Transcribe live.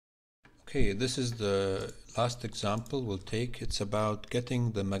Okay, this is the last example we'll take. It's about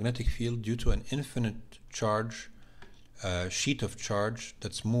getting the magnetic field due to an infinite charge, sheet of charge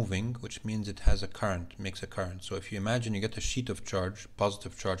that's moving, which means it has a current, makes a current. So if you imagine you get a sheet of charge,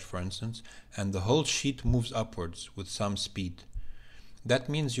 positive charge for instance, and the whole sheet moves upwards with some speed. That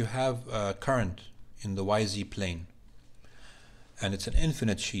means you have a current in the YZ plane, and it's an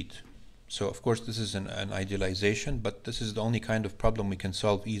infinite sheet. So of course this is an idealization, but this is the only kind of problem we can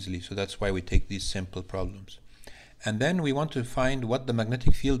solve easily, so that's why we take these simple problems. And then we want to find what the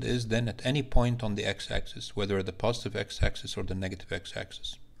magnetic field is then at any point on the x-axis, whether the positive x-axis or the negative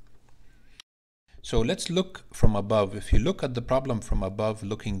x-axis. So let's look from above. If you look at the problem from above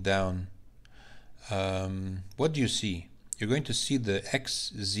looking down, what do you see? You're going to see the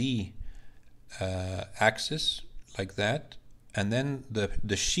xz axis like that, and then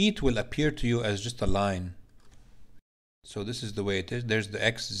the sheet will appear to you as just a line. So this is the way it is. There's the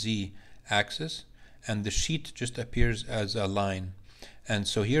xz axis, and the sheet just appears as a line. And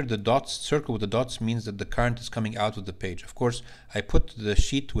so here the dots, circle with the dots, means that the current is coming out of the page. Of course, I put the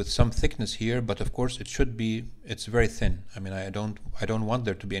sheet with some thickness here, but of course it should be, it's very thin. I mean, I don't want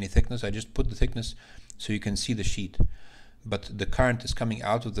there to be any thickness. I just put the thickness so you can see the sheet. But the current is coming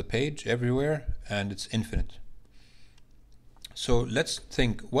out of the page everywhere, and it's infinite. So let's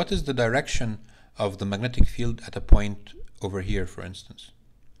think, what is the direction of the magnetic field at a point over here, for instance?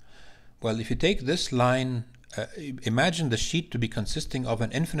 Well, if you take this line, imagine the sheet to be consisting of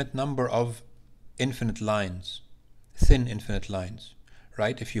an infinite number of infinite lines, thin infinite lines,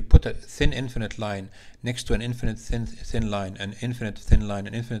 right? If you put a thin infinite line next to an infinite thin line, an infinite thin line,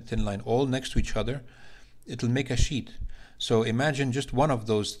 an infinite thin line, all next to each other, it'll make a sheet. So imagine just one of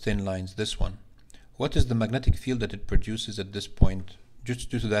those thin lines, this one. What is the magnetic field that it produces at this point,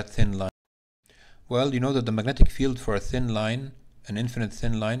 just due to that thin line? Well, you know that the magnetic field for a thin line, an infinite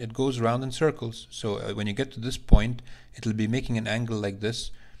thin line, it goes around in circles. So when you get to this point, it'll be making an angle like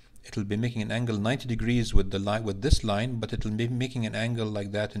this. It'll be making an angle 90 degrees with the line, with this line, but it'll be making an angle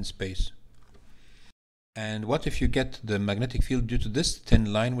like that in space. And what if you get the magnetic field due to this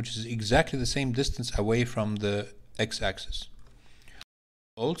thin line, which is exactly the same distance away from the x-axis?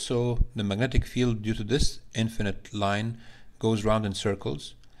 Also, the magnetic field due to this infinite line goes round in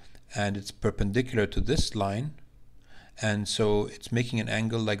circles, and it's perpendicular to this line, and so it's making an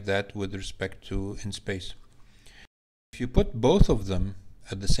angle like that with respect to in space. If you put both of them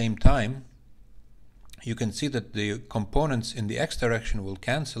at the same time, you can see that the components in the x direction will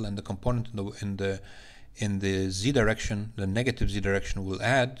cancel, and the component in the z direction, the negative z direction, will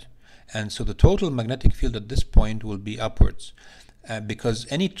add, and so the total magnetic field at this point will be upwards. Because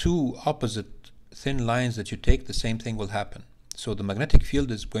any two opposite thin lines that you take, the same thing will happen. So the magnetic field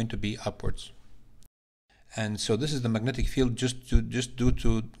is going to be upwards. And so this is the magnetic field just due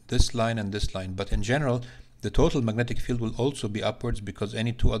to this line and this line. But in general, the total magnetic field will also be upwards because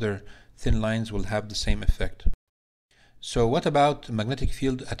any two other thin lines will have the same effect. So what about the magnetic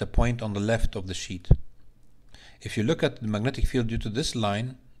field at a point on the left of the sheet? If you look at the magnetic field due to this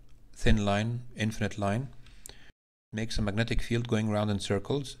line, thin line, infinite line, makes a magnetic field going around in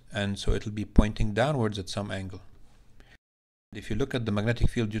circles, and so it'll be pointing downwards at some angle. If you look at the magnetic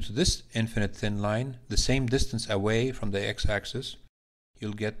field due to this infinite thin line, the same distance away from the x-axis,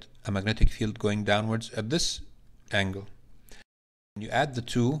 you'll get a magnetic field going downwards at this angle. When you add the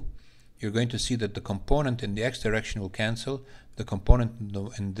two, you're going to see that the component in the x direction will cancel, the component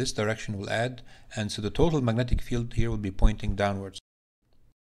in this direction will add, and so the total magnetic field here will be pointing downwards.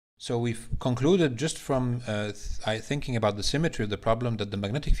 So we've concluded just from thinking about the symmetry of the problem that the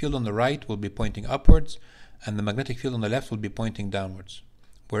magnetic field on the right will be pointing upwards, and the magnetic field on the left will be pointing downwards.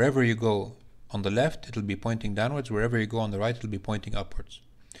 Wherever you go on the left, it'll be pointing downwards. Wherever you go on the right, it'll be pointing upwards.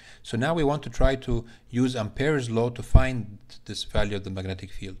 So now we want to try to use Amperes' law to find this value of the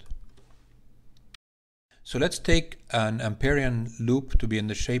magnetic field. So let's take an Amperian loop to be in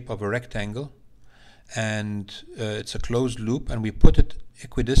the shape of a rectangle, and it's a closed loop, and we put it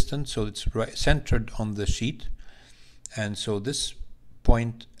equidistant, so it's centered on the sheet, and so this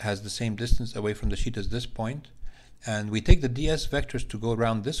point has the same distance away from the sheet as this point, and we take the ds vectors to go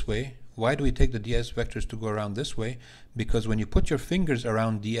around this way. Why do we take the ds vectors to go around this way? Because when you put your fingers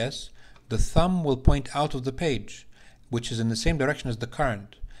around ds, the thumb will point out of the page, which is in the same direction as the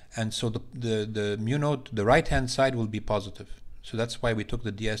current, and so the mu node, the right hand side, will be positive. So that's why we took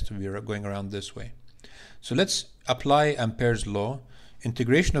the ds to be going around this way. So let's apply Amperes' law.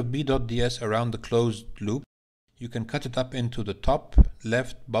 Integration of b dot ds around the closed loop, you can cut it up into the top,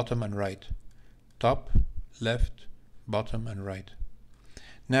 left, bottom, and right. Top, left, bottom, and right.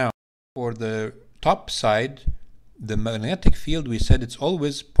 Now, for the top side, the magnetic field, we said it's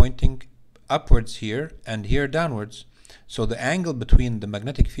always pointing upwards here and here downwards. So the angle between the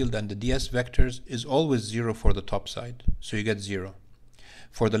magnetic field and the ds vectors is always 0 for the top side. So you get 0.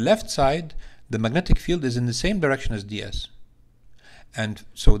 For the left side, the magnetic field is in the same direction as ds. And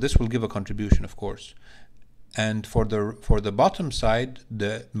so this will give a contribution, of course. And for the bottom side,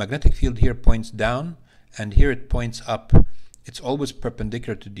 the magnetic field here points down, and here it points up. It's always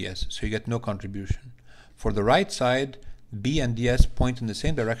perpendicular to ds, so you get no contribution. For the right side, B and ds point in the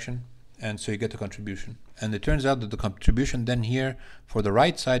same direction, and so you get a contribution. And it turns out that the contribution then here for the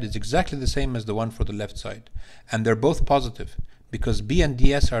right side is exactly the same as the one for the left side. And they're both positive, because B and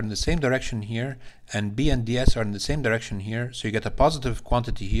ds are in the same direction here, and B and ds are in the same direction here, so you get a positive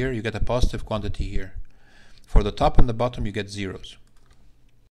quantity here, you get a positive quantity here. For the top and the bottom, you get zeros.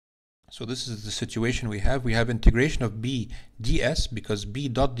 So this is the situation we have. We have integration of B ds, because B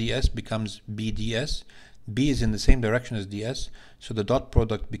dot ds becomes B ds. B is in the same direction as ds, so the dot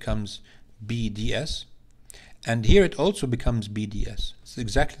product becomes B ds. And here it also becomes B ds. It's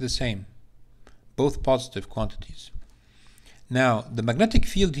exactly the same. Both positive quantities. Now, the magnetic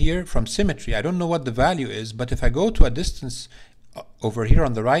field here from symmetry, I don't know what the value is, but if I go to a distance over here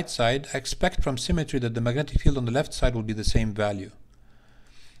on the right side, I expect from symmetry that the magnetic field on the left side will be the same value.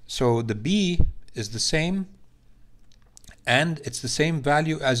 So the B is the same, and it's the same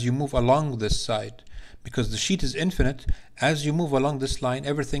value as you move along this side. Because the sheet is infinite, as you move along this line,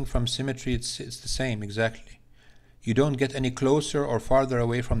 everything from symmetry, it's the same exactly. You don't get any closer or farther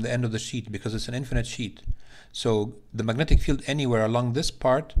away from the end of the sheet because it's an infinite sheet. So the magnetic field anywhere along this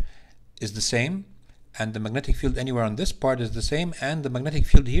part is the same, and the magnetic field anywhere on this part is the same, and the magnetic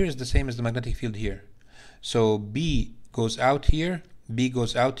field here is the same as the magnetic field here. So B goes out here, B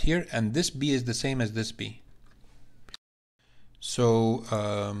goes out here, and this B is the same as this B. So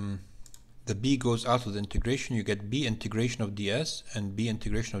the B goes out of the integration, you get B integration of ds and B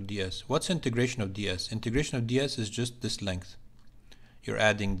integration of ds. What's integration of ds? Integration of ds is just this length. You're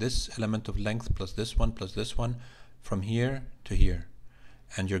adding this element of length plus this one from here to here.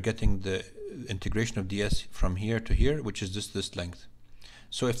 And you're getting the integration of ds from here to here, which is just this length.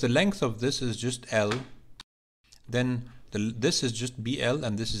 So if the length of this is just L, then this is just BL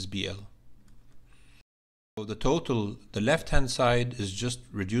and this is BL. So the total, the left-hand side is just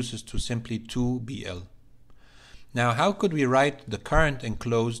reduces to simply 2BL. Now, how could we write the current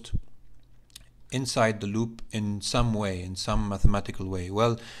enclosed inside the loop in some way, in some mathematical way?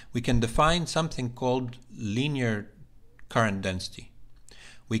 Well, we can define something called linear current density.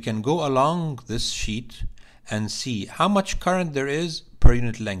 We can go along this sheet and see how much current there is per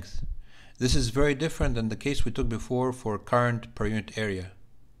unit length. This is very different than the case we took before for current per unit area.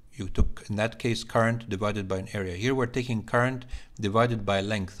 You took, in that case, current divided by an area. Here we're taking current divided by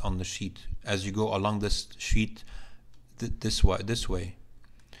length on the sheet as you go along this sheet this way.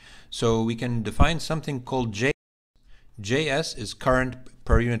 So we can define something called J. Js is current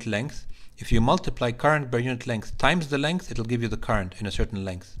per unit length. If you multiply current per unit length times the length, it'll give you the current in a certain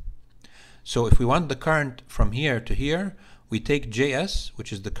length. So if we want the current from here to here, we take Js,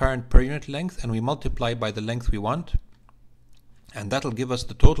 which is the current per unit length, and we multiply by the length we want. And that'll give us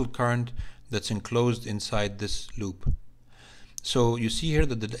the total current that's enclosed inside this loop. So you see here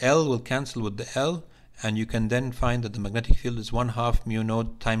that the L will cancel with the L, and you can then find that the magnetic field is 1/2 mu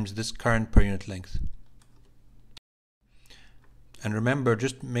naught times this current per unit length. And remember,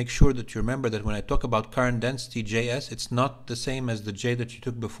 just make sure that you remember that when I talk about current density Js, it's not the same as the J that you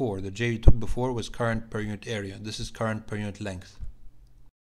took before. The J you took before was current per unit area. This is current per unit length.